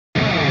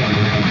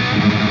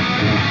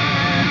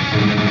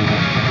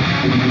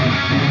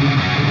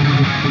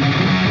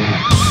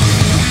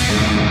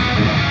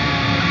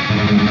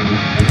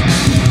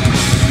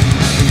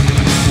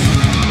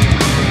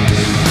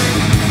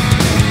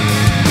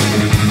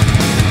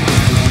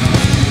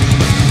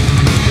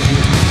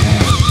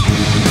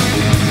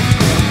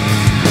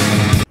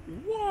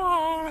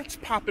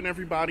Poppin',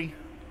 everybody.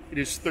 It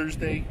is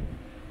Thursday.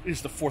 It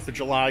is the 4th of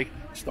July.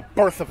 It's the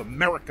birth of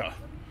America.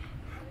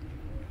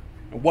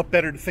 And what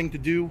better thing to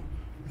do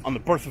on the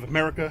birth of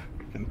America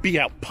than be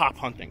out pop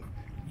hunting?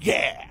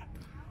 Yeah!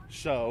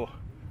 So,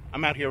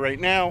 I'm out here right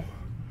now,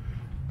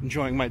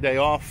 enjoying my day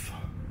off.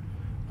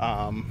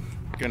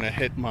 Gonna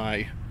hit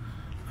my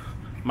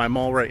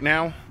mall right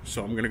now,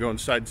 so I'm gonna go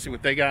inside and see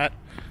what they got.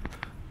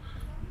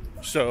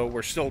 So,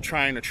 we're still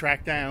trying to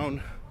track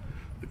down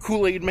the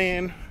Kool-Aid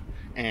Man,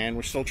 and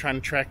we're still trying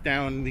to track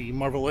down the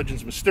Marvel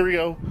Legends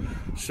Mysterio,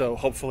 so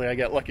hopefully I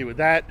get lucky with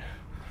that.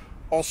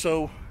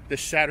 Also,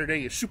 this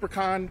Saturday is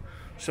SuperCon,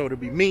 so it'll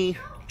be me,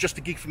 Just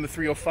a Geek from the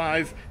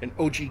 305, and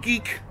OG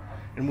Geek,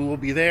 and we will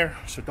be there,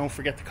 so don't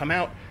forget to come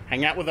out,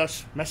 hang out with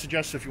us, message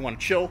us if you want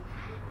to chill.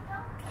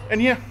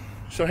 And yeah,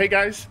 so hey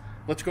guys,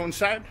 let's go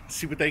inside,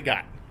 see what they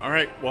got.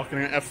 Alright,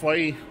 walking in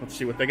FYE, let's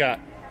see what they got.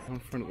 In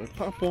front of the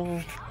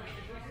Poppin,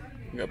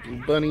 we got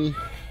Blue Bunny,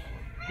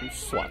 and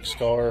Swat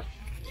Star.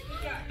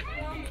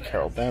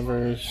 Carol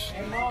Danvers,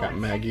 got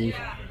Maggie,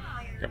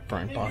 got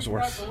Brian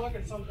Bosworth.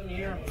 Let's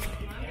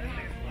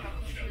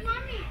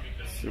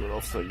see what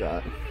else they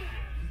got.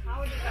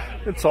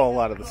 It's all a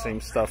lot of the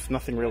same stuff.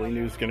 Nothing really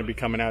new is going to be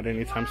coming out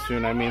anytime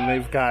soon. I mean,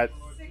 they've got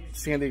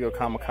San Diego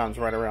Comic-Con's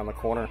right around the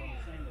corner.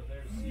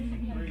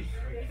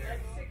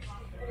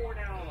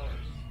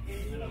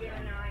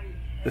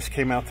 This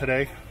came out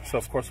today, so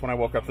of course when I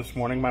woke up this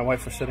morning, my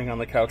wife was sitting on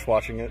the couch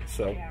watching it,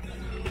 so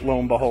lo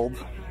and behold.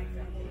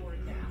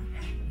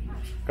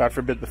 God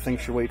forbid the thing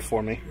should wait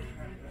for me.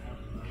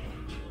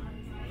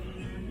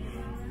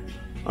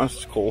 Oh, this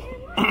is cool.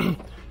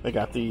 They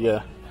got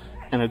the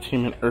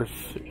Entertainment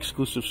Earth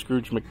exclusive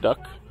Scrooge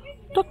McDuck.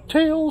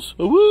 DuckTales!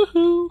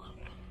 Woohoo!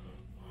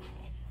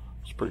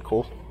 It's pretty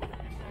cool.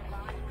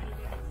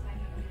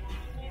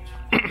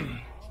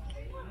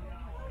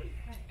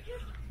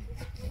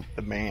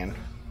 The Man.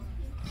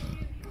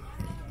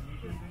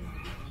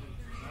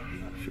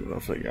 Let's see what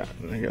else I got.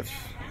 I guess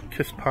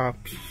Kiss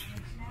Pops.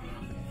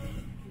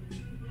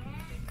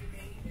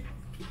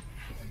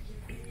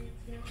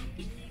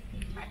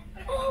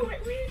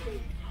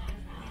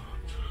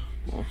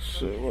 Let's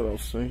see what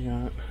else they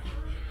got.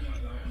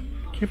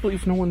 Can't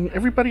believe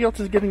everybody else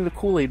is getting the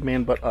Kool-Aid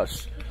Man but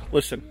us.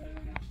 Listen,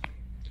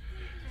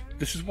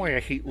 this is why I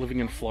hate living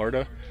in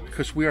Florida,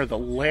 because we are the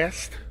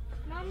last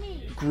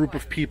group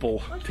of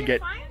people to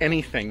get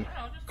anything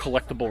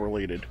collectible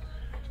related.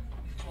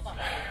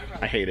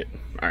 I hate it.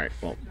 Alright,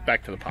 well,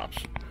 back to the Pops.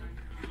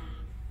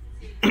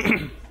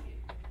 I'm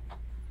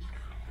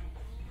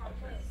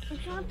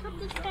trying to put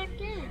this back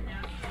in.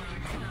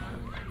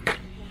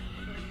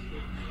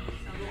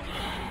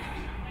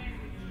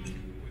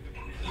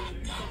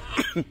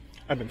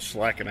 I've been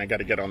slacking. I got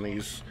to get on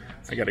these.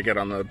 I got to get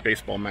on the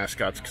baseball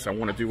mascots because I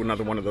want to do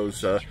another one of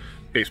those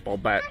baseball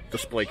bat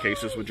display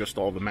cases with just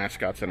all the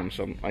mascots in them.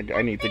 So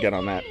I need to get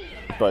on that.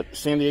 But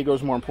San Diego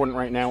is more important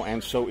right now,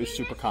 and so is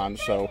SuperCon.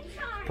 So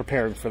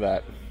preparing for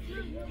that.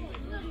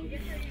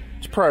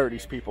 It's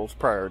priorities, people. It's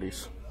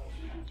priorities.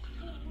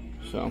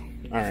 So, all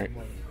right.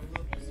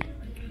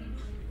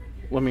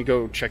 Let me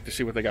go check to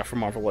see what they got for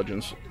Marvel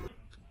Legends.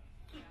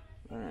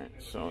 All right.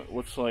 So it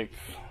looks like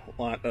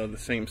a lot of the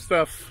same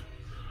stuff.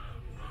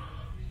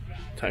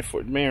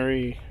 Typhoid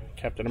Mary,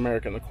 Captain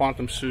America in the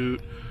Quantum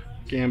Suit,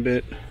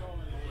 Gambit,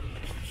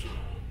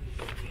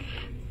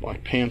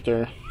 Black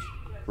Panther,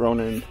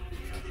 Ronin.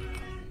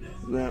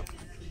 That.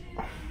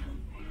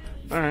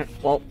 Alright,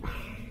 well,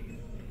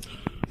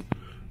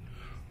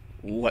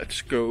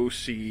 let's go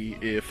see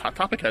if Hot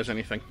Topic has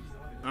anything.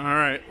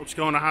 Alright, let's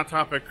go into Hot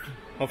Topic.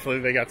 Hopefully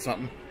they got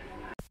something.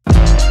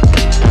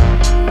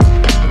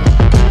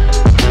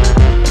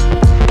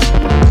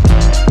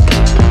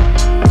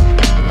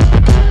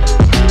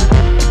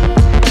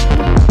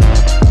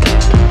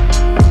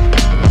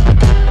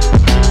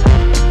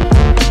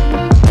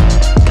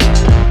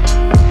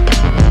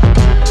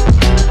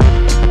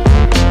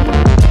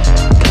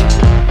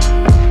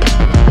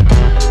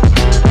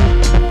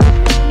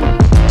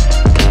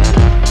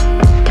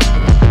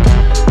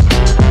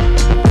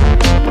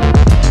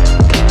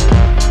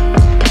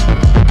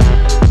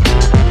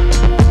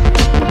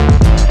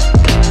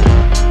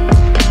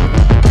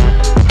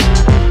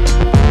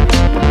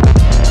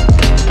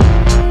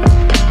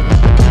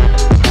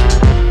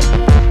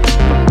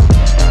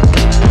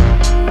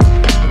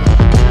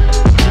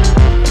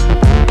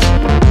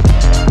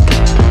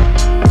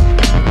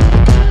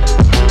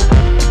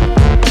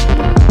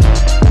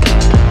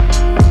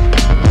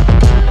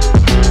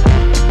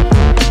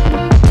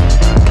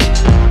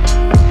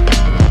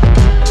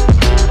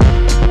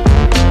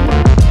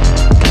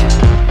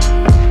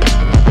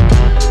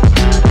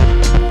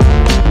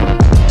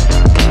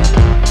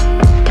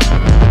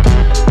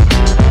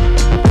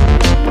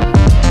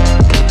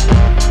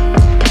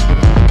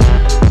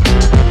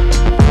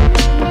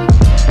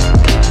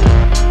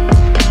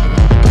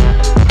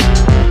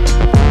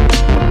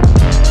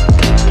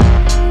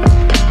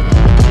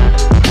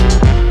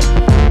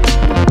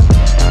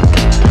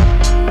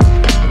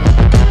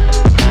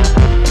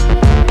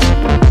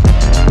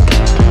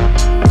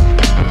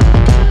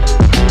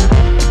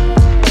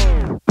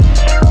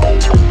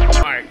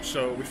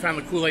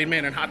 Kool-Aid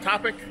Man and Hot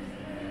Topic.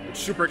 I'm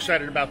super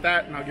excited about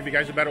that, and I'll give you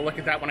guys a better look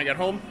at that when I get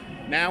home.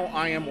 Now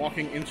I am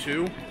walking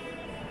into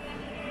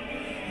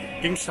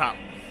GameStop.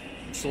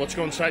 So let's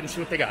go inside and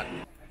see what they got.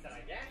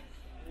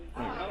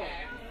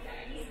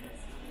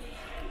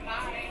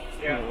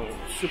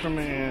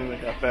 Superman, they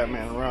got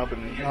Batman and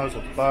Robin. Oz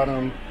at the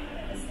bottom.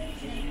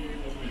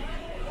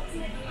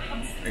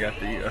 I got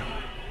the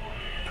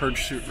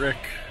Purge Suit Rick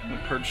and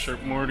Purge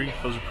Suit Morty.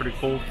 Those are pretty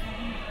cool.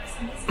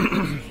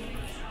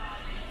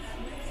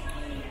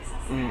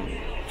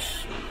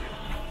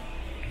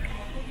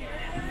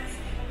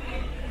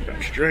 Got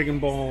Dragon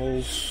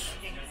Balls.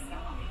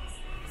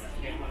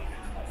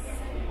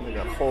 They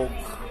got Hulk.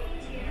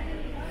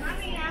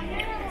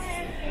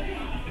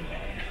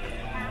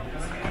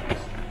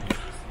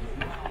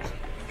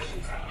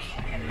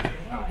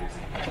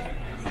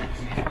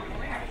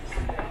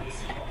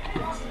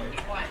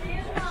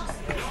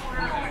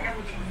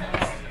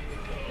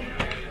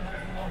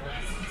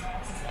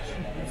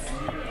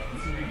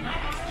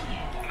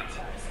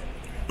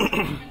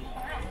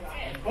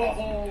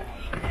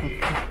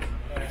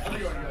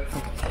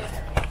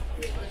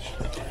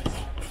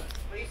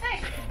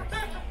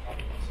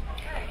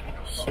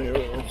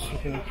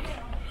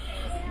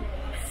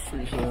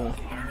 Frieza,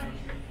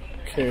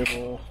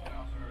 Cable.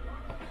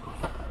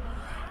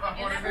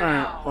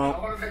 Alright,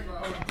 well,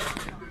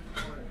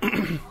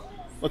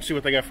 let's see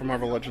what they got for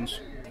Marvel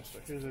Legends. So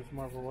here's this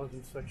Marvel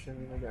Legends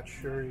section. They got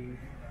Shuri,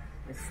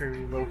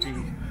 Fury, Loki.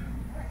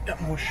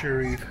 Got more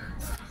Shuri.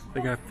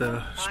 They got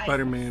the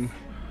Spider-Man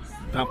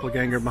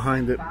doppelganger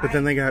behind it, but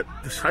then they got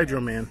this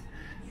Hydro Man.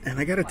 And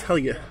I gotta tell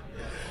you,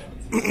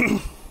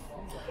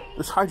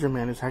 this Hydro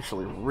Man is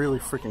actually really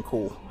freaking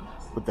cool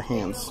with the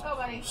hands.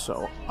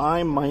 So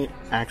I might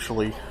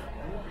actually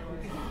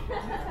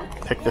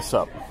pick this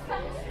up.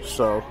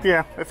 So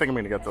yeah, I think I'm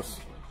gonna get this.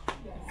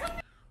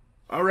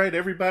 Alright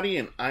everybody,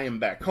 and I am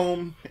back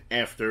home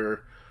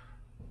after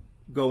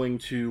going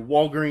to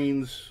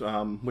Walgreens,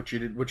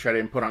 which I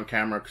didn't put on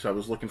camera because I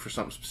was looking for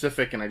something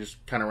specific and I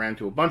just kind of ran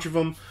to a bunch of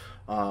them.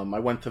 I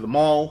went to the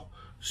mall,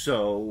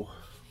 so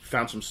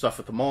found some stuff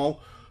at the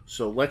mall.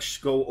 So let's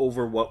go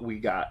over what we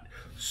got.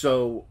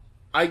 So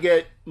I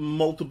get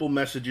multiple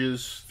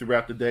messages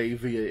throughout the day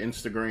via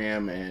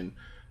Instagram and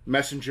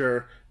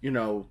Messenger,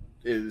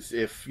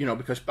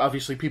 because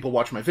obviously people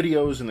watch my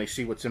videos and they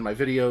see what's in my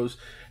videos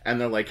and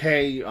they're like,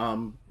 hey,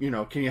 can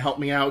you help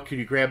me out? Can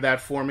you grab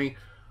that for me?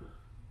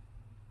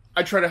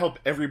 I try to help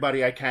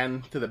everybody I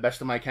can to the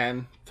best of my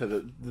can, to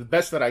the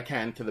best that I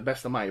can, to the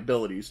best of my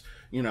abilities,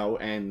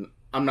 and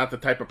I'm not the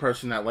type of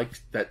person that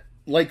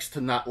likes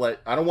to not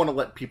I don't want to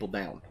let people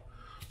down.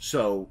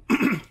 So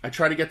I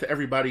try to get to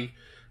everybody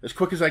as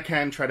quick as I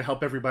can, try to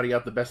help everybody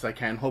out the best I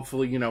can.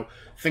 Hopefully,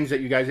 things that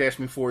you guys ask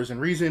me for is in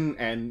reason,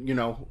 and,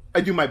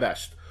 I do my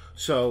best.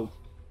 So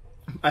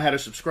I had a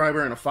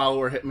subscriber and a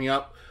follower hit me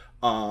up.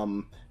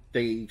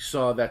 They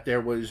saw that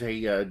there was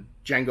a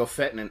Jango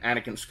Fett and an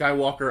Anakin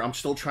Skywalker. I'm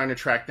still trying to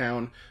track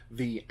down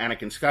the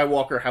Anakin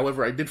Skywalker.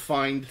 However, I did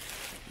find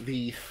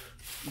the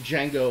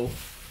Jango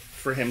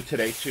for him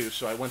today, too.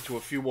 So I went to a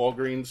few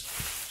Walgreens.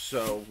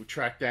 So we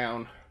tracked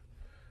down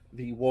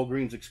the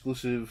Walgreens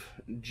exclusive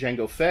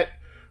Jango Fett,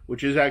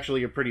 which is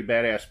actually a pretty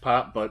badass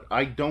pop, but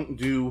I don't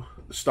do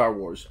Star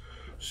Wars.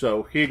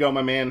 So here you go,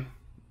 my man.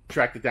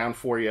 Tracked it down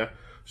for you.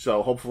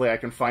 So hopefully I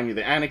can find you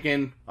the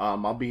Anakin.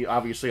 I'll be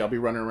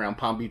running around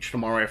Palm Beach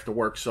tomorrow after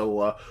work,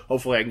 so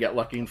hopefully I can get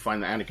lucky and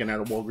find the Anakin at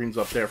a Walgreens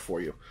up there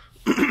for you.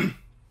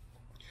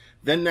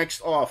 Then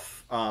next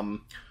off,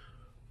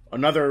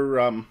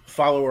 another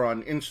follower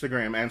on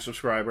Instagram and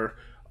subscriber,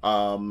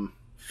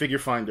 Figure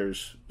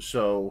Finders.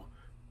 So,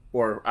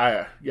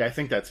 I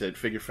think that's it,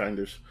 Figure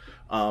Finders.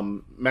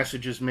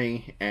 Messages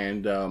me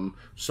and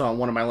saw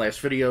one of my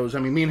last videos. I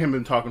mean, me and him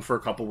have been talking for a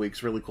couple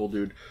weeks. Really cool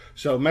dude.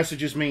 So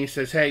messages me,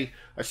 says, hey,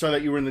 I saw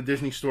that you were in the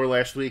Disney store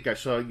last week. I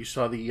saw you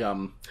saw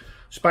the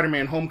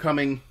Spider-Man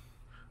Homecoming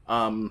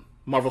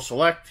Marvel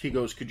Select. He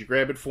goes, could you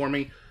grab it for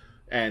me?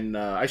 And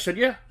I said,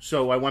 yeah.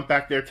 So I went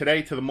back there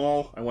today to the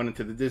mall. I went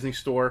into the Disney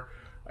store.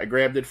 I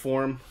grabbed it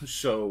for him.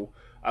 So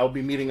I'll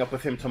be meeting up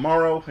with him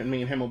tomorrow, and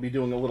me and him will be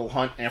doing a little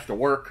hunt after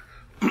work.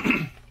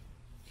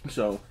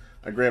 So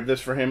I grabbed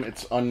this for him.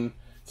 It's the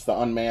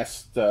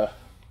unmasked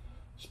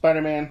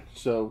Spider-Man,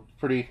 so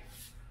pretty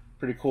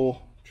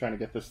cool. Trying to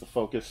get this to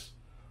focus.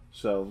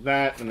 So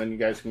that, and then you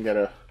guys can get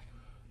a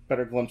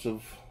better glimpse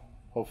of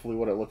hopefully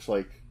what it looks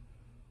like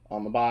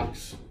on the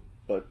box.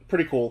 But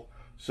pretty cool.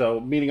 So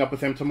meeting up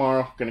with him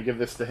tomorrow. Going to give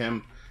this to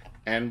him,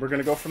 and we're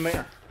going to go from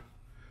there.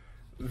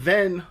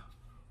 Then,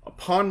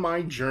 upon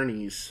my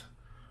journeys,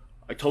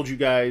 I told you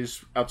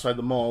guys outside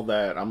the mall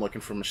that I'm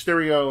looking for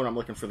Mysterio and I'm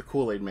looking for the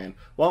Kool-Aid Man.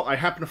 Well, I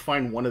happened to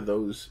find one of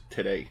those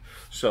today.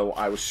 So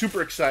I was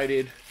super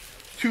excited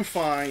to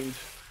find,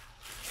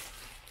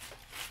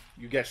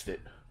 you guessed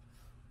it,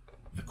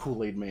 the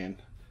Kool-Aid Man.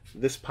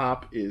 This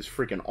pop is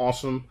freaking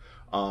awesome.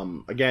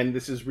 Again,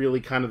 this is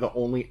really kind of the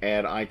only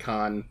ad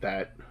icon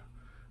that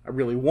I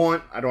really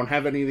want. I don't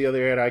have any of the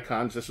other ad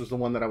icons. This was the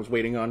one that I was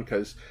waiting on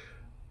because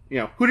you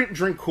know, who didn't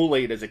drink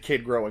Kool-Aid as a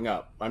kid growing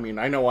up? I mean,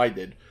 I know I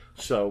did.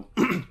 So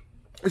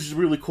this is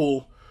really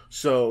cool.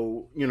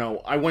 So, you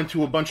know, I went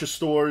to a bunch of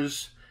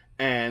stores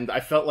and I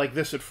felt like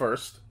this at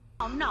first.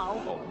 Oh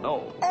no. Oh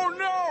no. Oh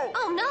no.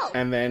 Oh no.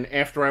 And then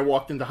after I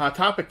walked into Hot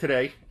Topic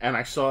today and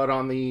I saw it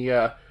on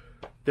the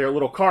their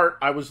little cart,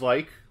 I was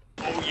like,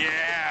 Oh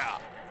yeah.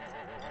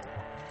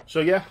 so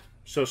yeah.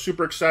 So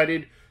super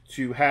excited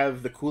to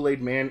have the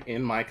Kool-Aid Man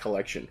in my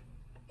collection.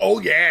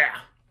 Oh yeah.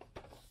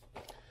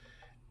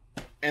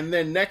 And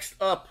then next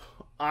up,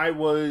 I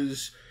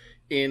was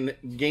in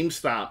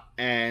GameStop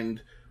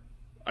and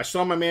I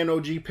saw my man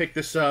OG pick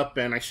this up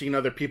and I seen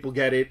other people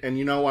get it. And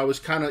you know, I was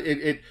kind of,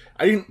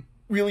 I didn't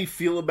really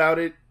feel about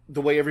it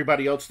the way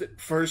everybody else did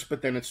first,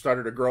 but then it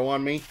started to grow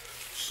on me.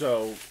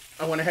 So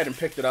I went ahead and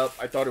picked it up.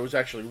 I thought it was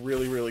actually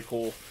really, really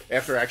cool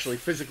after actually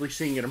physically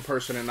seeing it in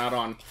person and not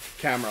on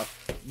camera.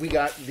 We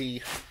got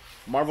the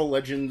Marvel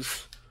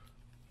Legends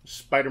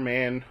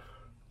Spider-Man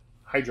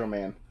Hydro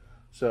Man.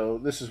 So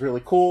this is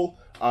really cool.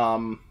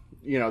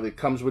 You know, it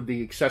comes with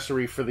the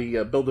accessory for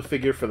the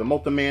Build-A-Figure for the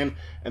Multi-Man,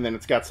 and then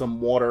it's got some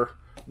water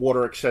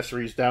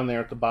accessories down there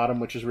at the bottom,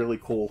 which is really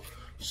cool.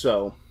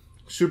 So,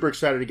 super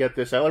excited to get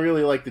this. I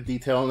really like the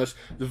detail on this.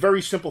 It's a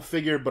very simple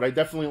figure, but I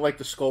definitely like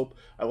the sculpt.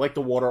 I like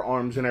the water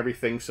arms and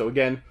everything. So,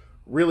 again,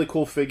 really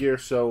cool figure.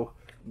 So,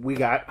 we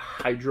got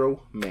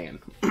Hydro Man.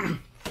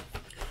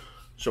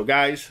 So,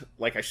 guys,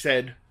 like I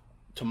said,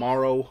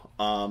 tomorrow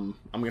I'm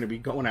going to be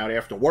going out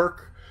after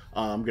work.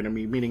 I'm going to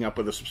be meeting up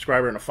with a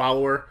subscriber and a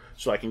follower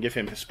so I can give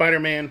him his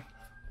Spider-Man.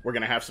 We're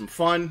going to have some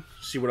fun,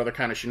 see what other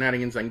kind of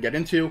shenanigans I can get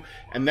into.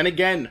 And then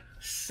again,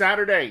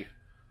 Saturday,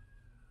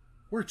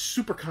 we're at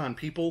SuperCon,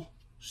 people.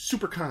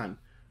 SuperCon.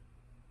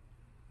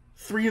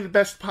 3 of the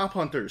best pop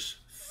hunters.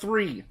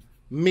 3.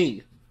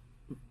 Me.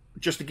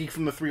 Just a geek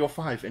from the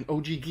 305. An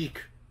OG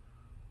geek.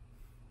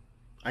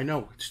 I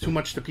know, it's too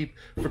much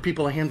for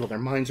people to handle. Their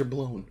minds are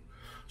blown.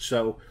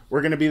 So,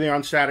 we're going to be there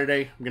on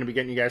Saturday. I'm going to be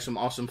getting you guys some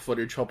awesome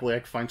footage. Hopefully I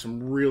can find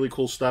some really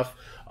cool stuff.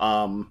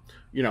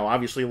 You know,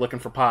 obviously looking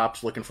for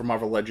Pops, looking for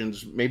Marvel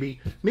Legends. Maybe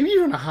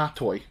even a hot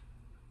toy.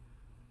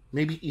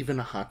 Maybe even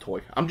a hot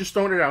toy. I'm just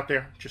throwing it out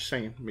there. Just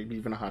saying. Maybe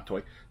even a hot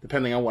toy.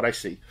 Depending on what I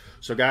see.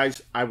 So,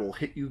 guys, I will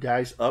hit you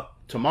guys up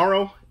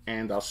tomorrow.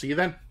 And I'll see you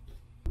then.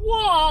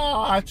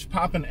 What's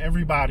poppin',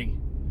 everybody?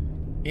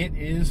 It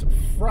is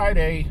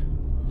Friday.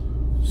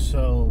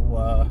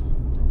 So,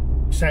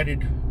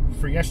 excited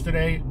for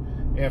yesterday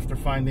after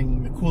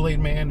finding the Kool-Aid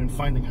Man and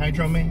finding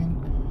Hydro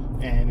Man,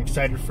 and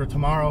excited for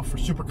tomorrow for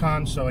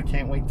SuperCon, so I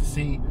can't wait to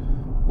see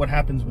what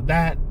happens with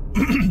that.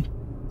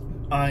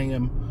 I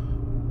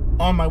am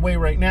on my way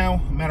right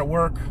now. I'm out of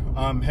work.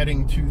 I'm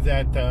heading to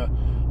that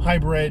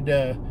hybrid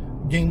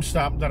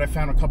GameStop that I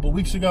found a couple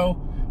weeks ago.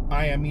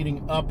 I am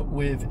meeting up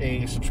with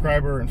a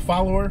subscriber and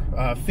follower,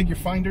 Figure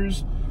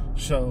Finders,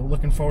 so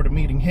looking forward to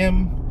meeting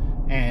him.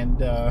 And,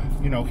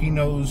 you know, he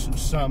knows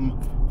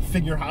some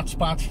figure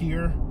hotspots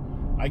here,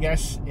 I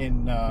guess,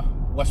 in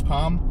West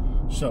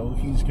Palm. So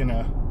he's going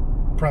to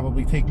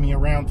probably take me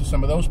around to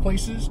some of those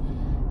places.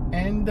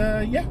 And,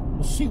 yeah,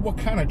 we'll see what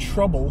kind of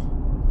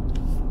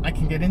trouble I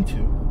can get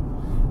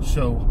into.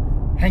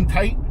 So hang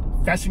tight,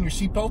 fasten your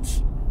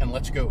seatbelts, and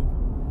let's go.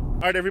 All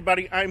right,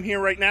 everybody, I'm here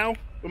right now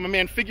with my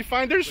man Figure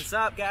Finders. What's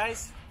up,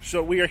 guys?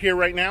 So we are here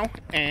right now,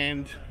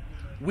 and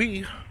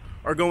we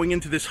are going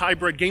into this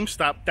hybrid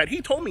GameStop that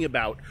he told me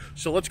about.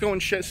 So let's go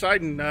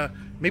inside and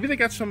maybe they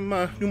got some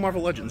new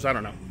Marvel Legends. I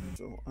don't know.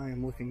 So I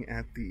am looking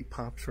at the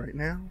Pops right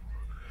now.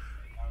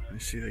 I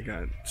see they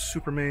got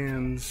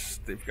Supermans.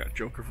 They've got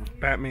Joker for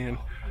Batman.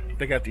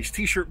 They got these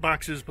t-shirt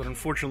boxes, but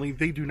unfortunately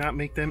they do not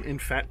make them in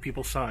fat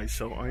people size.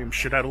 So I am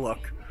shit out of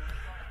luck.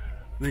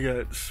 They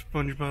got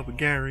SpongeBob and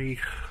Gary.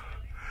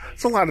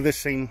 It's a lot of the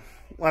same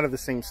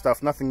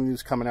stuff. Nothing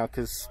new's coming out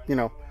because, you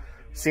know,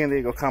 San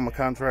Diego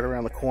Comic-Con's right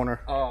around the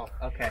corner. Oh,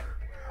 okay.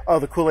 Oh,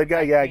 the Kool-Aid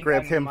guy? Yeah, I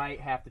grabbed him. I might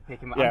have to pick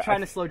him up. Yeah, I'm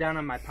trying to slow down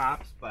on my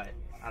Pops, but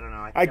I don't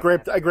know. I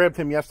grabbed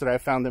him yesterday. I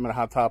found him at a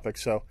Hot Topic,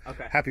 so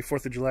okay. Happy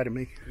 4th of July to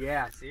me.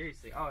 Yeah,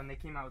 seriously. Oh, and they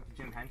came out with the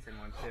Jim Henson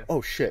one, too.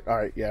 Oh, shit. All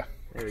right, yeah.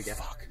 There we go.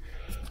 Fuck.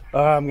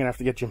 I'm going to have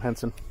to get Jim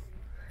Henson.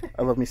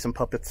 I love me some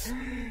puppets.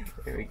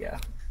 There we go.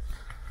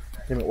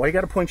 Damn it, why you got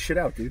to point shit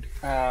out, dude?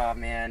 Oh,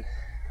 man.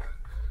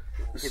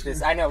 Look at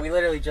this. I know, we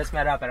literally just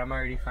met up and I'm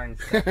already finding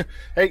stuff.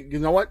 Hey, you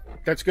know what?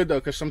 That's good though,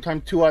 because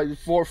sometimes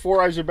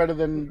four eyes are better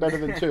than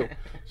 2.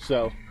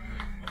 So,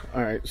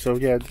 all right. So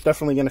yeah,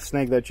 definitely gonna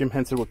snag that Jim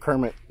Henson with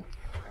Kermit.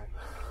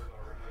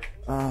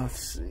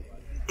 Let's see.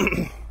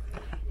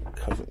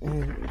 Cousin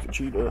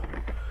Vegeta.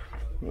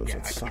 Yeah,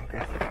 That's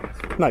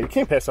Sokka. No, you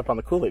can't pass up on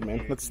the Kool-Aid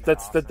Man.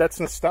 That's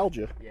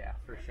nostalgia. Yeah,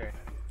 for sure.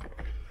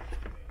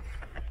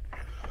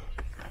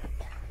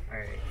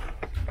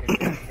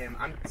 Him.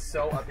 I'm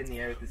so up in the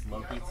air with this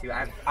Loki too.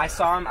 I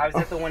saw him. I was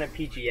at the one at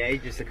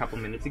PGA just a couple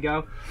minutes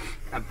ago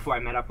before I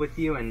met up with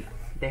you, and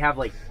they have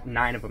like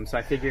 9 of them. So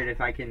I figured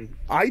if I can.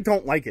 I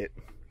don't like it.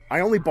 I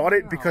only bought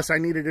it because I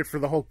needed it for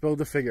the Hulk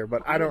Build-A-Figure,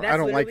 but I don't like it.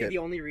 That's literally the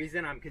only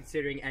reason I'm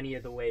considering any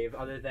of the wave,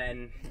 other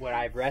than what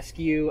I have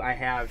Rescue. I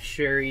have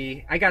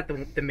Shuri. I got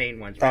the main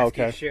ones.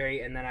 Rescue,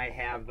 Shuri, and then I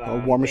have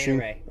War Machine.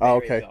 Ray. Oh,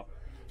 okay.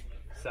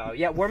 So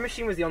yeah, War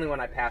Machine was the only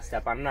one I passed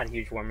up. I'm not a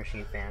huge War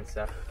Machine fan,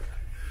 so.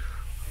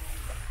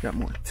 Got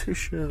more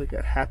Tisha. They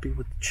got Happy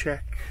with the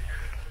Check.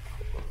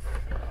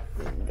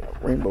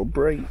 Got Rainbow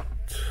Bright.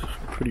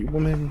 Pretty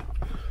Woman.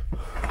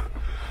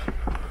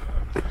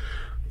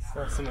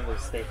 Still some of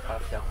those stay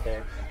puffed up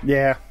there.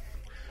 Yeah,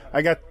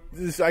 I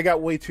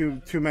got way too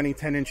many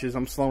 10 inches.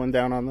 I'm slowing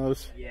down on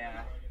those.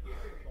 Yeah,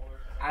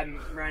 I'm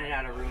running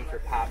out of room for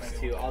pops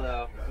too.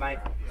 Although my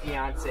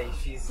fiance,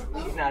 she's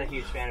not a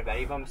huge fan of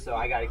any of them, so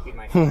I got to keep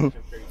my collection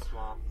pretty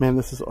small. Man,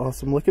 this is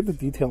awesome. Look at the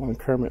detail on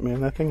Kermit, man.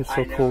 That thing is so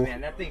I know, cool.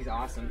 Man, that thing's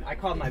awesome. I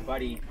called my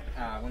buddy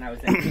when I was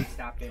at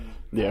GameStop in.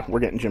 Yeah,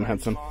 we're getting Jim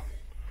Henson.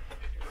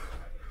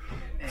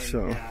 And,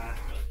 so.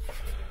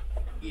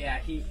 Yeah,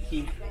 he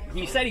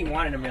said he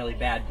wanted him really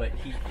bad, but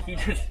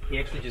he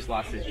actually just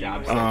lost his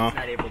job, so he's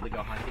not able to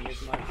go hunting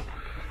as much.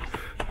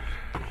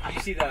 Did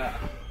you see the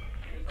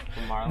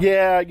Marlin?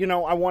 Yeah, you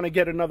know, I want to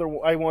get another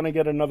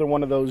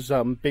one of those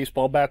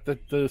baseball bat the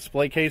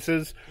display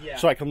cases,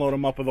 so I can load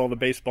them up with all the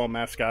baseball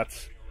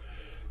mascots.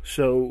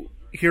 So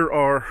here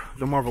are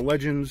the Marvel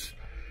Legends.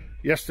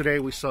 Yesterday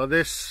we saw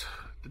this,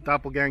 the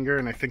Doppelganger,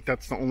 and I think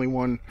that's the only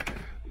one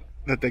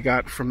that they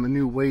got from the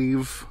new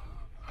wave.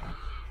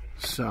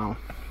 So,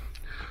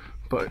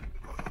 but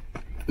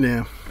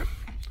yeah,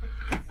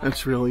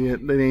 that's really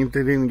it. They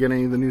didn't get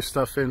any of the new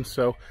stuff in.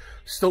 So,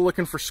 still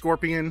looking for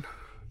Scorpion.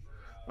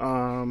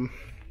 Yeah,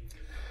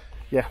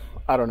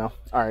 I don't know.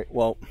 All right,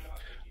 well,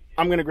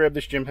 I'm gonna grab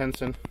this Jim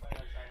Henson,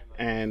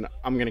 and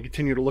I'm gonna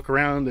continue to look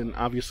around. And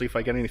obviously, if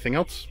I get anything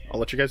else,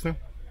 I'll let you guys know.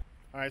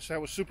 All right, so that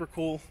was super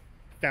cool.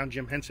 Found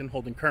Jim Henson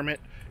holding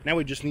Kermit. Now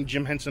we just need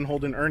Jim Henson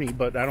holding Ernie,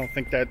 but I don't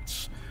think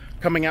that's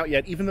coming out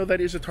yet, even though that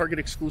is a Target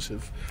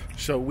exclusive.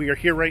 So we are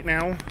here right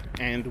now,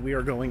 and we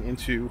are going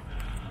into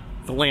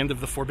the land of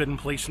the forbidden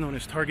place known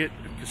as Target,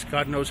 because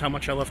God knows how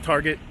much I love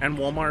Target and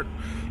Walmart.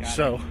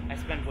 God, I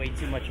spend way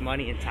too much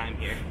money and time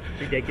here.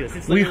 It's ridiculous.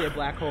 It's literally a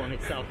black hole in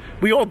itself.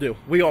 We all do.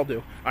 We all do.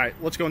 All right,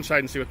 let's go inside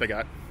and see what they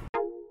got.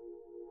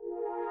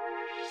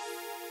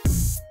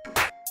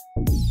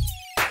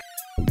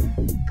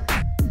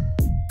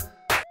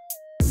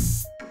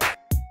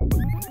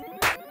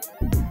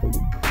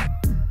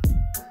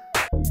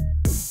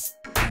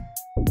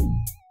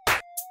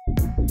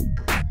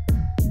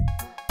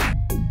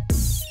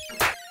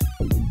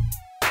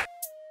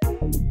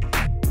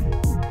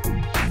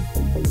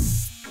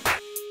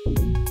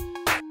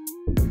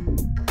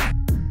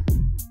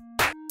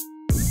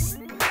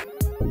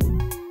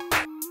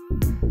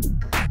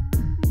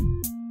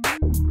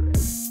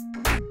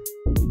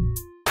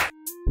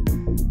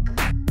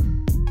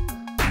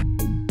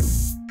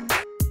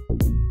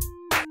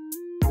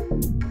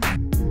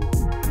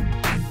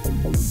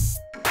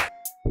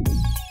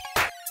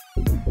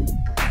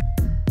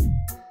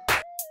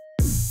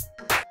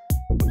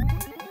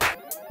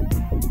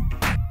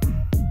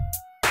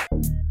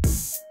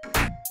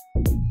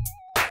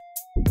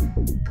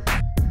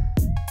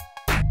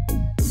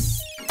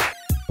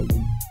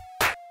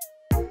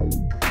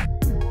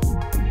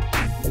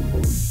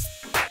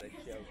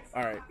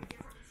 Alright,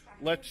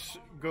 let's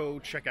go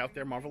check out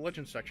their Marvel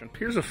Legends section.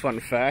 Here's a fun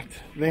fact.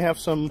 They have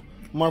some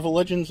Marvel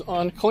Legends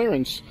on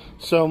clearance.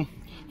 So,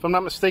 if I'm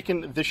not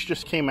mistaken, this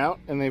just came out,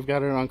 and they've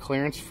got it on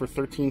clearance for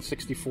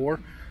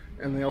 $13.64.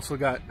 And they also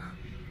got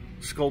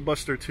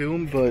Skullbuster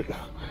too, but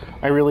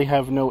I really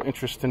have no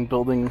interest in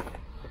building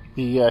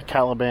the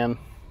Caliban.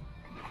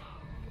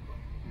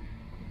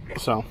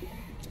 So,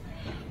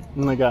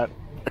 and they got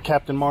a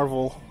Captain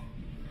Marvel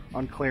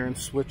on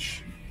clearance,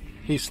 which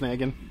he's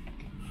snagging.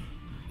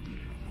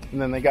 And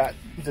then they got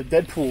the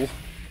Deadpool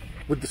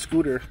with the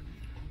scooter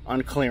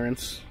on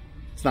clearance.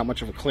 It's not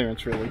much of a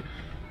clearance, really.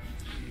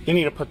 They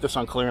need to put this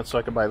on clearance so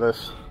I can buy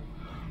this.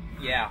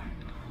 Yeah,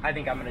 I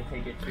think I'm gonna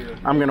take it too.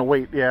 I'm gonna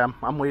wait. Yeah,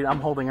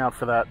 I'm holding out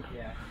for that.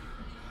 Yeah.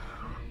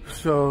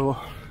 So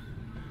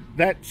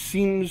that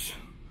seems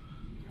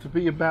to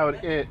be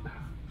about it.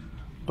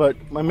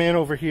 But my man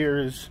over here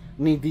is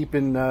knee deep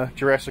in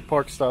Jurassic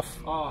Park stuff.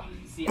 Oh,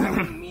 see, I've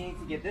been meaning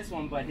to get this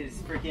one, but his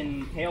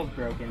freaking tail's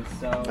broken.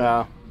 So.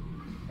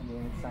 I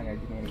mean, it's not gonna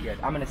do any good.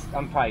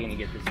 I'm probably gonna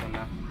get this one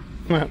now.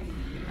 Right.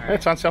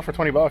 It's on sale for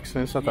 $20,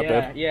 and it's not that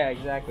bad. Yeah,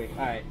 exactly.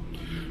 All right.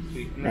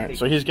 All right,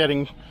 so he's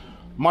getting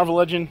Marvel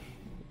Legend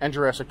and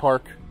Jurassic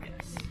Park.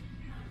 Yes.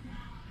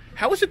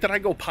 How is it that I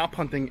go pop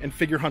hunting and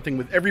figure hunting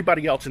with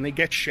everybody else, and they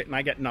get shit and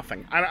I get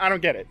nothing? I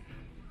don't get it.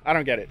 I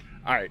don't get it.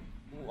 All right,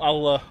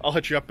 I'll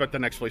hit you up at the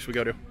next place we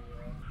go to.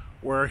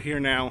 We're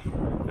here now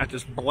at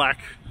this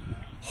black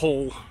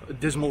hole,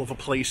 dismal of a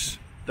place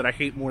that I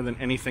hate more than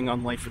anything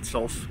on life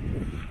itself.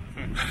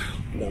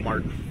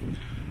 Walmart.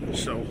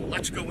 So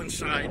let's go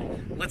inside.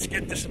 Let's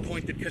get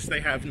disappointed because they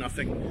have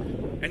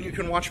nothing. And you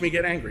can watch me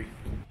get angry.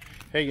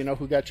 Hey, you know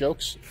who got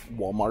jokes?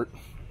 Walmart.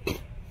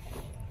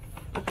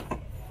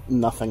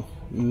 Nothing.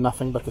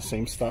 Nothing but the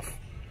same stuff.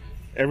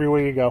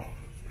 Everywhere you go,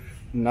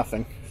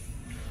 nothing.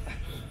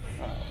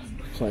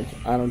 It's like,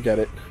 I don't get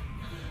it.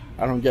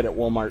 I don't get it,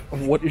 Walmart.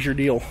 What is your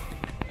deal?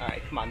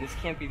 Alright, come on. This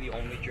can't be the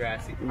only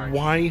Jurassic Park.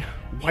 Why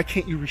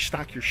can't you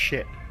restock your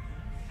shit?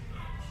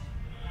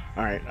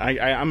 Alright,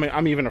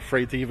 I'm even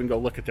afraid to even go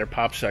look at their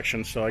pop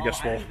section, so I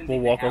guess we'll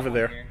walk over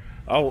there. Here.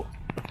 Oh,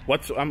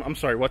 I'm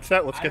sorry, what's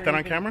that? Let's get that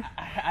on camera.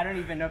 I don't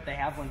even know if they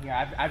have one here.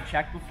 I've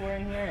checked before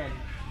in here, and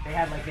they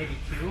had like maybe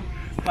 2,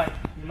 but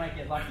you might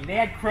get lucky. They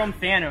had Chrome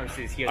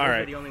Thanoses here. Those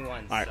are the only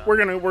ones. All right,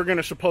 so. we're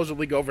gonna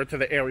supposedly go over to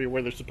the area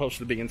where they're supposed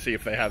to be and see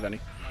if they have any.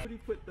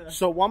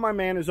 So while my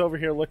man is over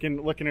here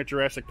looking at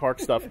Jurassic Park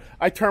stuff,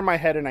 I turn my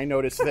head and I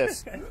notice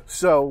this.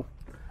 So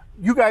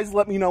you guys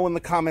let me know in the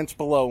comments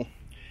below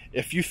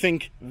if you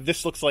think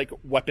this looks like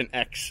Weapon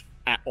X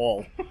at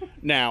all.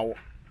 Now,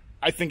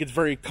 I think it's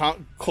very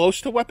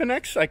close to Weapon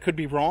X. I could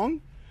be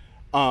wrong.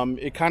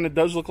 It kind of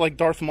does look like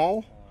Darth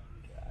Maul.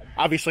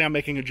 Obviously, I'm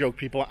making a joke,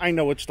 people. I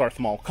know it's Darth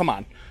Maul. Come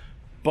on.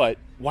 But,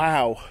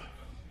 wow.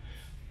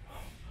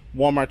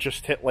 Walmart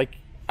just hit, like...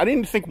 I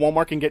didn't think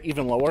Walmart can get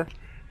even lower.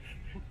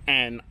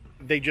 And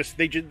they just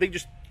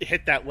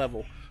hit that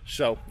level.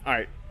 So,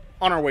 alright.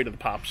 On our way to the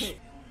Pops.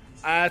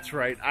 That's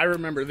right. I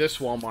remember this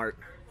Walmart.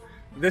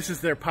 This is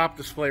their Pop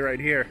display right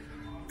here.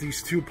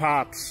 These 2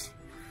 Pops.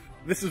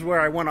 This is where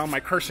I went on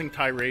my cursing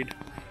tirade.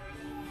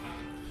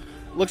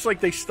 Looks like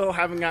they still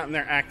haven't gotten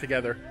their act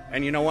together.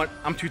 And you know what?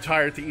 I'm too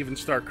tired to even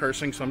start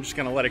cursing, so I'm just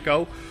going to let it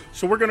go.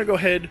 So we're going to go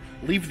ahead,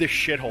 leave this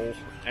shithole,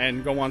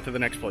 and go on to the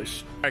next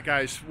place. Alright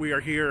guys, we are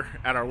here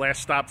at our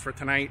last stop for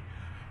tonight.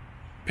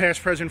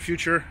 Past, present,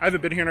 future. I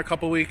haven't been here in a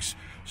couple weeks,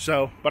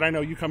 but I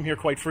know you come here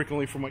quite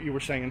frequently from what you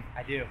were saying.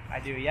 I do,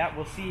 yeah.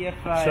 We'll see if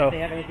they have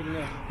anything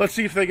new. Let's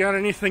see if they got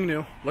anything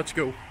new. Let's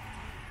go.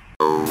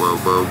 Whoa, whoa,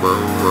 whoa,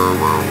 whoa, whoa,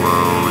 whoa,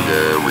 whoa,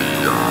 yeah, we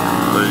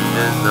are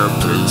in the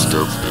place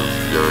of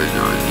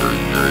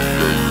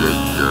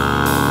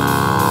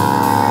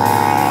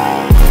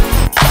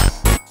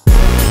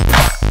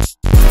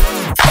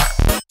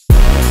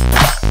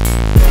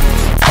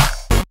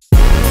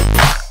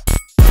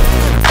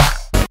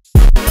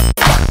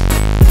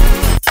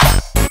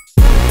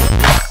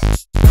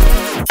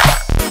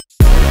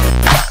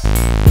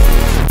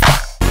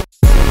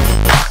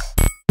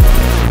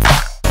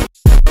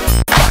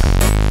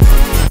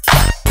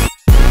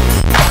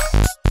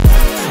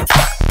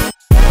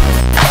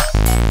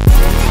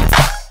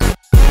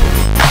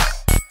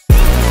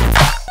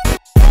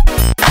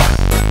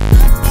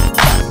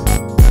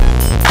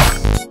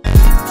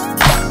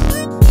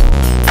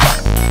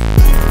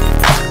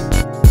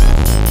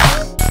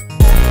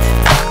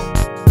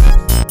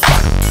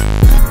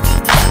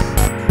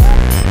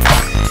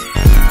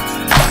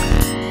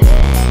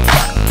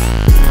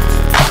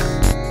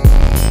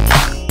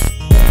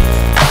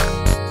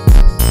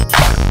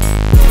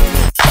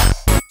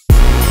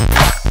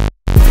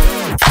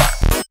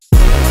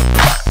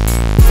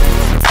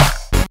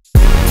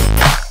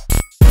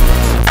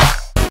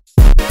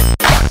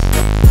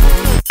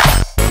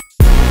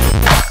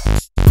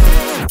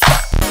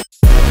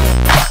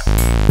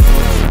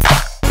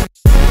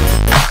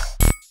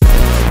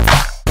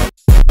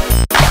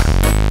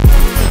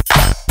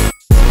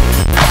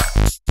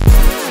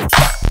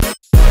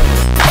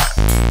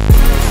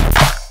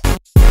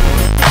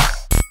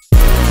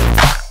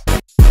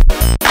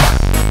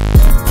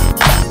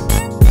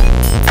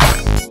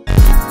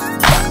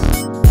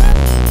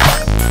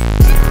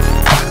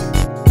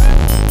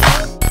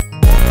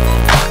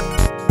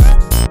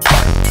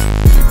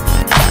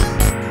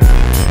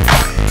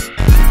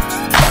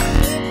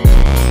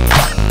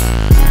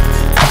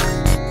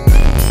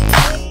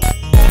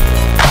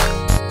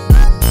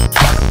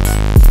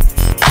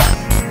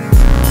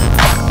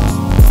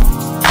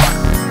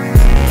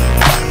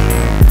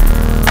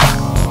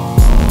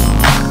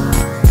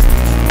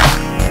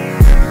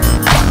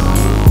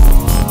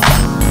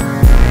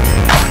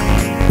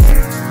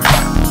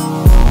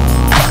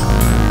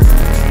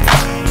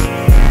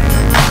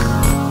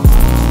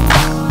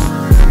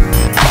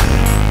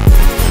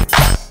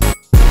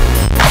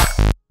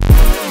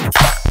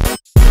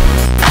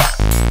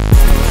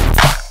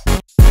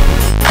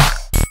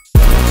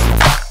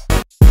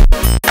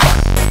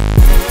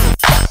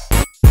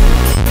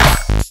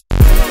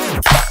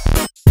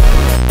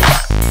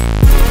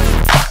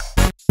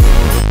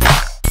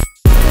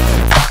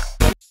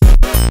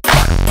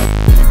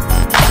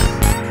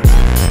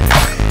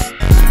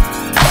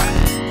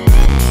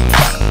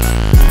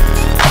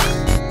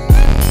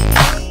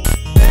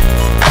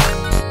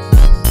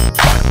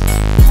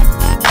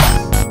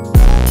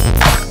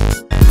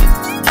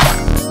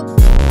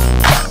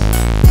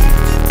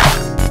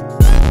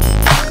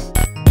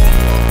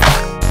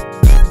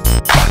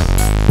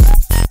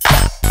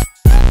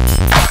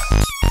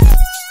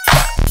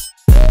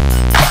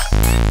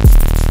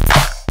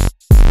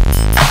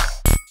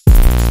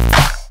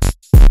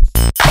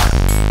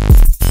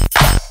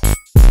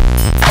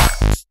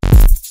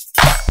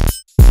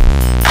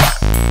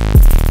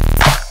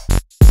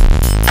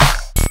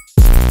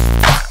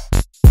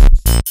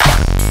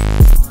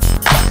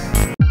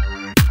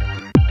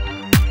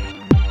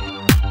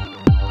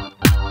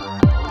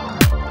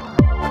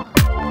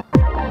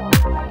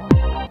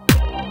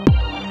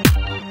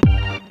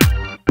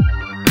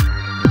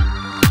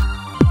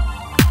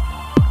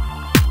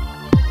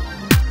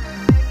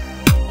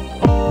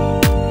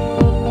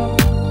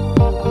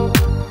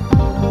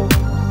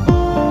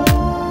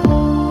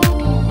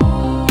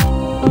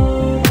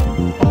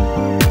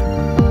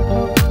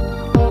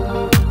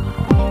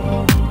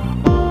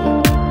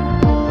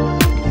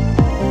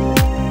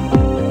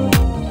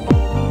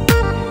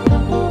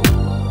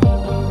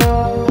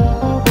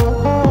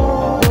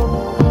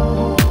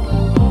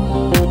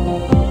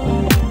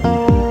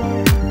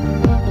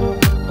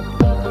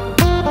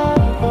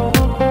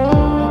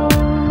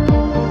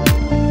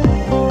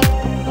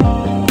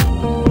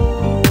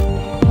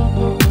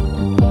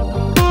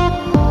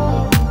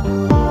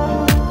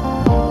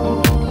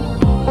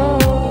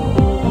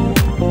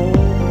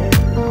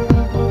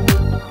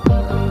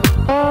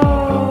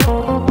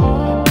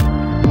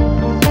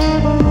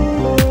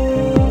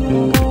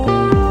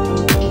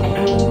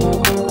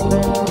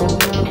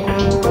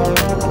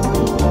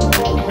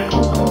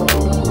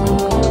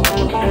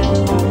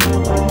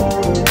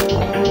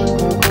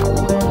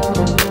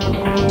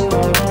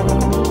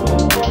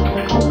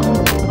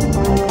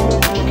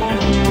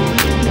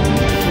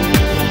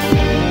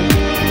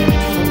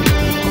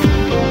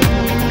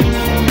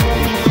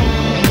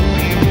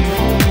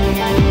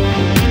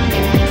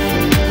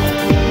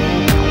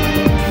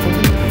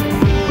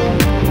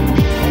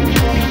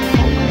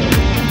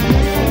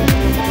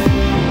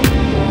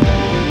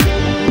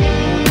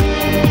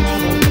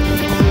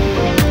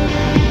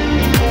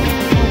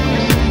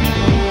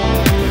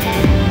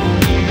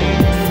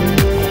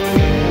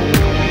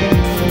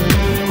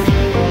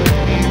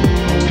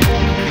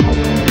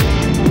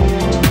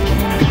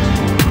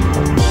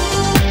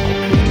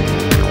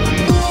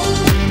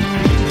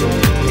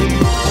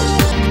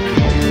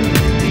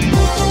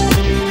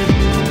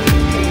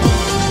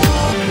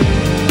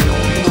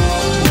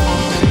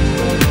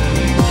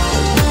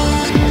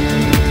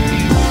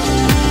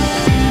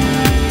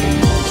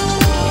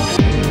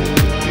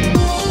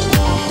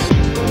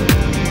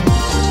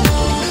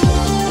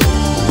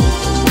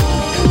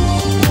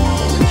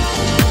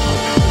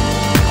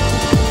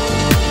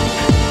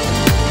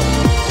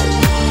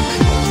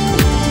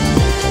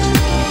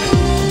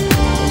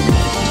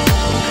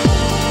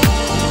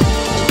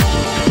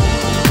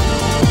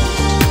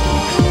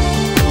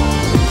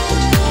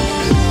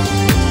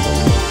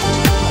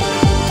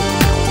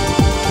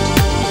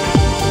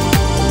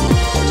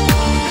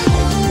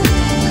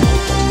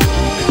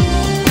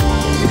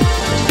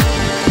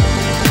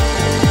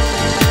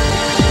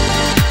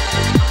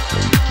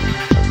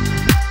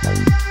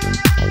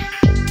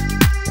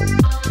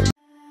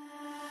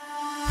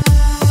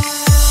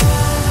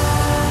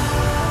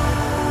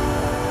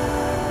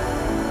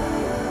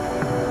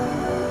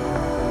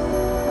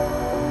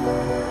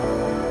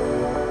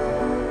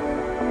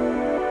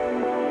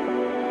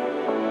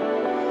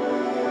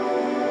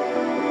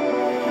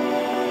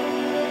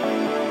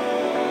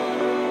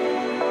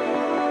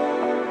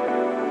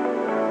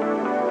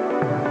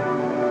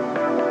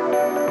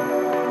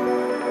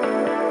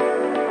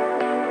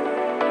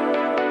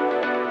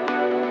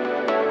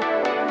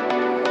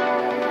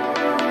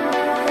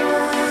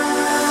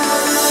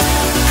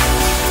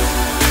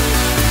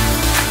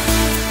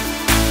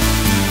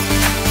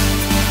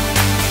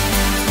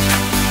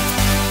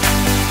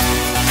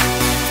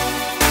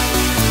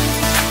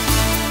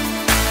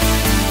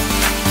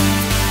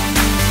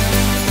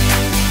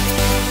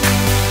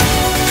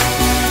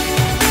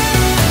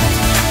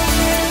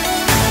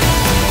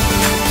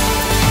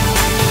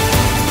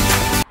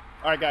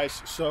All right,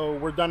 guys, so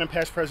we're done in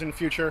past, present, and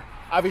future.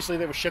 Obviously,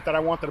 there was shit that I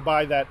wanted to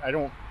buy that I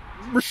don't...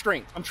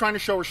 Restraint. I'm trying to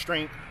show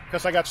restraint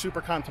because I got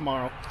SuperCon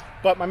tomorrow.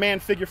 But my man,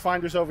 Figure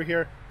Finder's over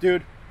here.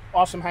 Dude,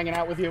 awesome hanging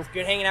out with you.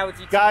 Good hanging out with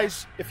you,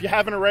 guys. If you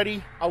haven't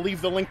already, I'll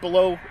leave the link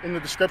below in the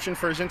description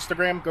for his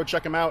Instagram. Go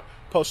check him out.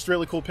 Posts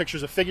really cool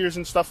pictures of figures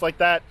and stuff like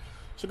that.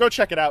 So go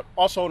check it out.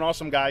 Also an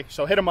awesome guy.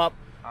 So hit him up.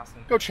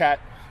 Awesome. Go chat.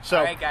 So,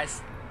 all right,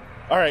 guys.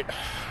 All right.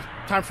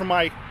 Time for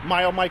my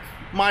mile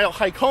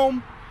hike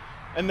home.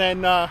 And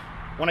then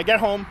when I get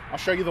home, I'll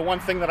show you the one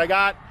thing that I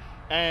got.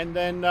 And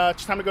then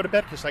it's time to go to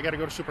bed because I got to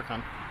go to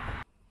SuperCon.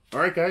 All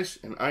right, guys.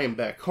 And I am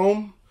back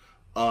home.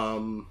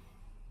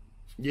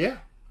 Yeah.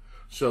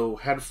 So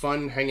had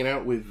fun hanging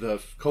out with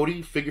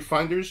Cody, Figure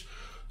Finders.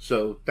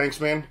 So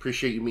thanks, man.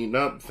 Appreciate you meeting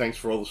up. Thanks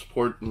for all the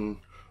support and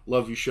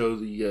love you show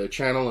the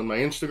channel and my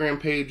Instagram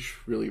page.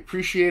 Really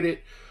appreciate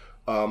it.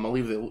 I'll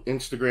leave the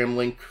Instagram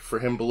link for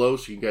him below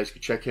so you guys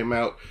can check him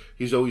out.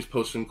 He's always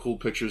posting cool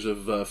pictures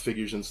of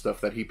figures and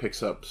stuff that he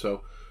picks up.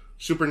 So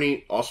super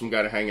neat, awesome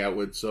guy to hang out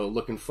with. So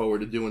looking forward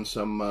to doing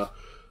some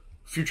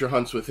future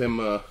hunts with him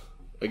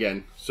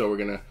again. So we're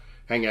going to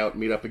hang out,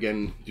 meet up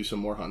again, do some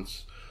more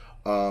hunts.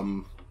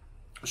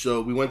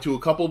 So we went to a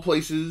couple of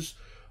places.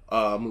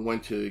 We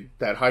went to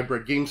that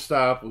hybrid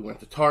GameStop. We went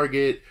to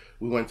Target.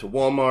 We went to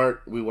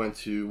Walmart. We went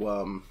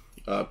to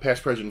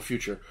Past, Present, and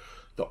Future.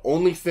 The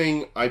only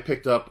thing I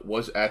picked up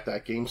was at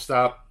that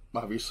GameStop,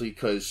 obviously,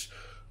 because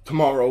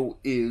tomorrow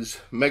is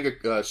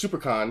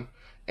SuperCon,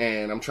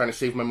 and I'm trying to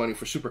save my money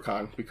for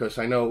SuperCon because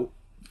I know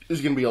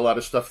there's going to be a lot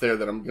of stuff there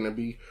that I'm going to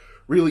be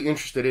really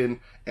interested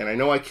in, and I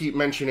know I keep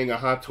mentioning a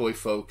hot toy,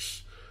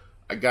 folks.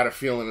 I got a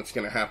feeling it's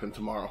going to happen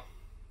tomorrow.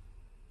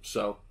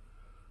 So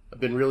I've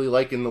been really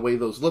liking the way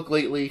those look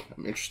lately.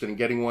 I'm interested in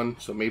getting one,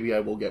 so maybe I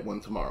will get one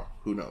tomorrow.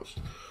 Who knows?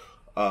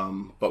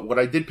 But what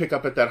I did pick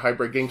up at that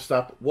hybrid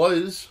GameStop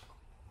was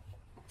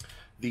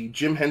the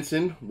Jim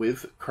Henson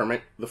with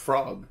Kermit the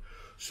Frog.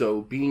 So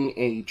being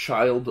a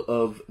child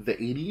of the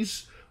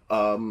 80s,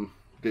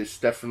 this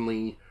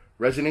definitely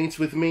resonates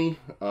with me.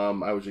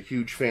 I was a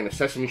huge fan of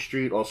Sesame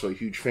Street, also a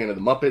huge fan of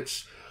the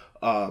Muppets.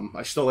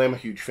 I still am a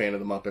huge fan of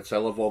the Muppets. I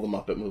love all the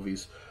Muppet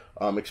movies.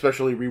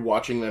 Especially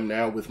rewatching them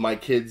now with my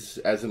kids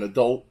as an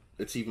adult,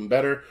 it's even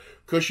better.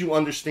 Because you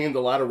understand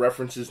a lot of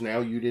references now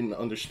you didn't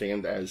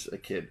understand as a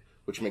kid,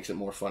 which makes it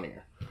more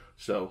funnier.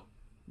 So,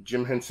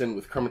 Jim Henson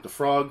with Kermit the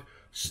Frog.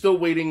 Still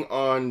waiting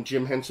on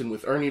Jim Henson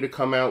with Ernie to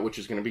come out, which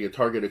is going to be a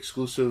Target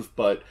exclusive,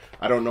 but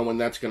I don't know when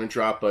that's going to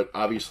drop, but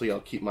obviously I'll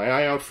keep my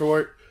eye out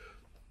for it.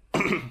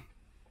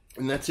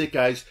 And that's it,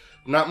 guys.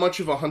 Not much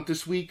of a hunt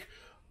this week.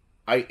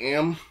 I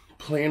am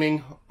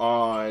planning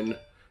on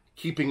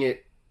keeping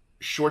it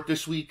short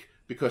this week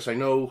because I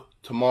know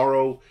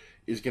tomorrow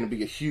is going to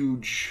be a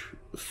huge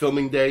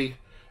filming day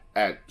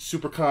at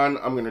SuperCon.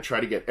 I'm going to try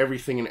to get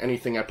everything and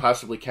anything I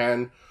possibly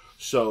can.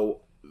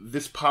 So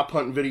this pop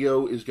hunt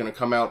video is going to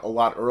come out a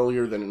lot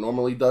earlier than it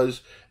normally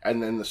does,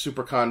 and then the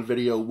SuperCon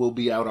video will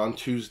be out on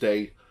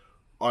Tuesday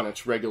on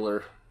its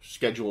regular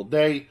scheduled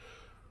day.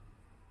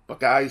 But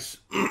guys,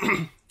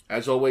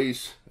 as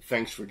always,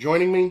 thanks for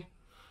joining me.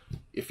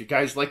 If you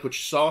guys like what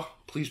you saw,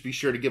 please be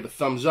sure to give a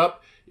thumbs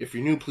up. If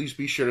you're new, please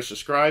be sure to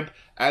subscribe.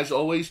 As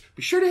always,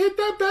 be sure to hit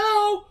that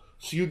bell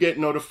so you get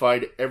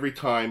notified every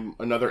time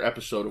another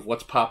episode of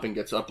What's Poppin'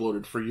 gets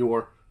uploaded for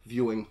your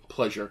viewing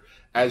pleasure.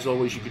 As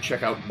always, you can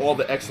check out all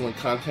the excellent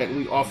content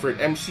we offer at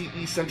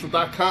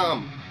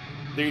mcecentral.com.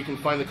 There you can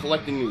find the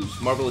collecting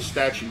news, Marvelous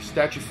Statues,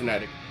 Statue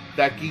Fanatic,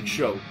 That Geek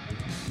Show,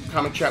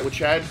 Comic Chat with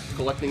Chad,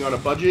 Collecting on a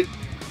Budget,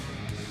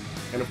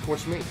 and of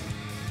course me.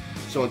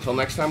 So until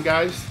next time,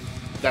 guys,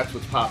 that's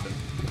what's poppin'.